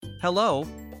Hello.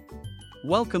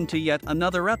 Welcome to yet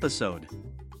another episode.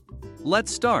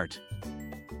 Let's start.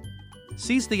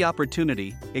 Seize the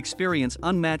opportunity, experience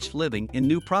unmatched living in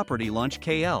New Property Launch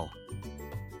KL.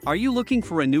 Are you looking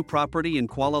for a new property in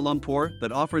Kuala Lumpur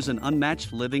that offers an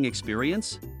unmatched living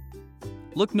experience?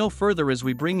 Look no further as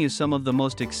we bring you some of the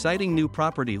most exciting new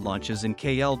property launches in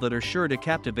KL that are sure to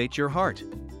captivate your heart.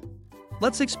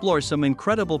 Let's explore some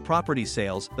incredible property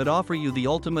sales that offer you the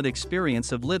ultimate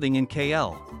experience of living in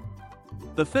KL.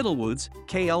 The Fiddlewoods,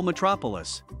 KL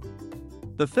Metropolis.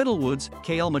 The Fiddlewoods,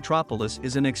 KL Metropolis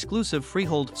is an exclusive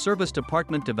freehold serviced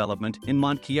apartment development in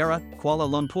Mont Kiara, Kuala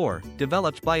Lumpur,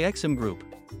 developed by Exim Group.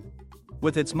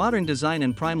 With its modern design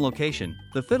and prime location,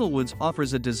 the Fiddlewoods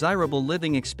offers a desirable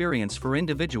living experience for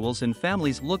individuals and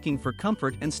families looking for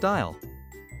comfort and style.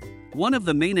 One of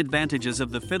the main advantages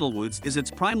of the Fiddlewoods is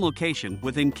its prime location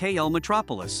within KL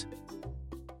Metropolis.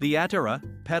 The Atara,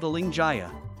 Petaling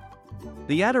Jaya.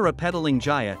 The Atara Petaling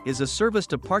Jaya is a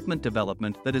serviced apartment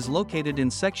development that is located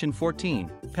in Section 14,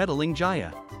 Petaling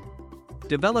Jaya.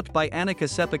 Developed by Anika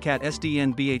Sepakat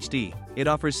SDN BHD, it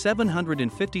offers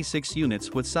 756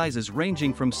 units with sizes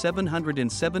ranging from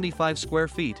 775 square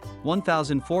feet,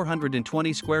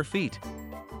 1,420 square feet.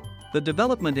 The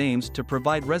development aims to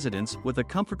provide residents with a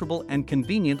comfortable and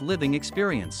convenient living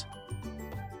experience.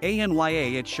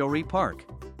 ANYA at Shorey Park.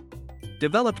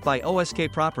 Developed by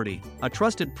OSK Property, a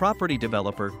trusted property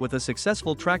developer with a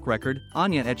successful track record,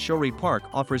 Anya at Shorey Park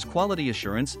offers quality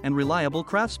assurance and reliable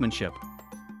craftsmanship.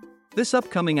 This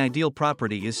upcoming ideal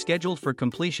property is scheduled for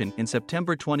completion in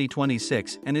September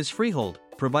 2026 and is freehold,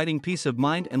 providing peace of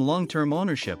mind and long-term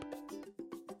ownership.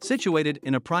 Situated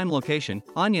in a prime location,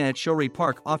 Anya at Shorey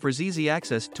Park offers easy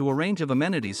access to a range of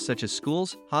amenities such as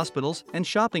schools, hospitals, and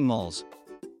shopping malls.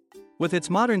 With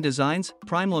its modern designs,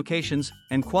 prime locations,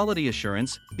 and quality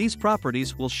assurance, these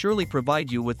properties will surely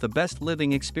provide you with the best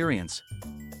living experience.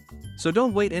 So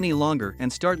don't wait any longer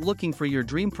and start looking for your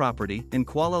dream property in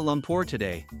Kuala Lumpur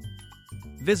today.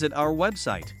 Visit our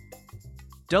website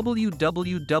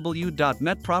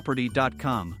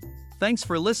www.metproperty.com. Thanks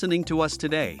for listening to us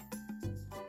today.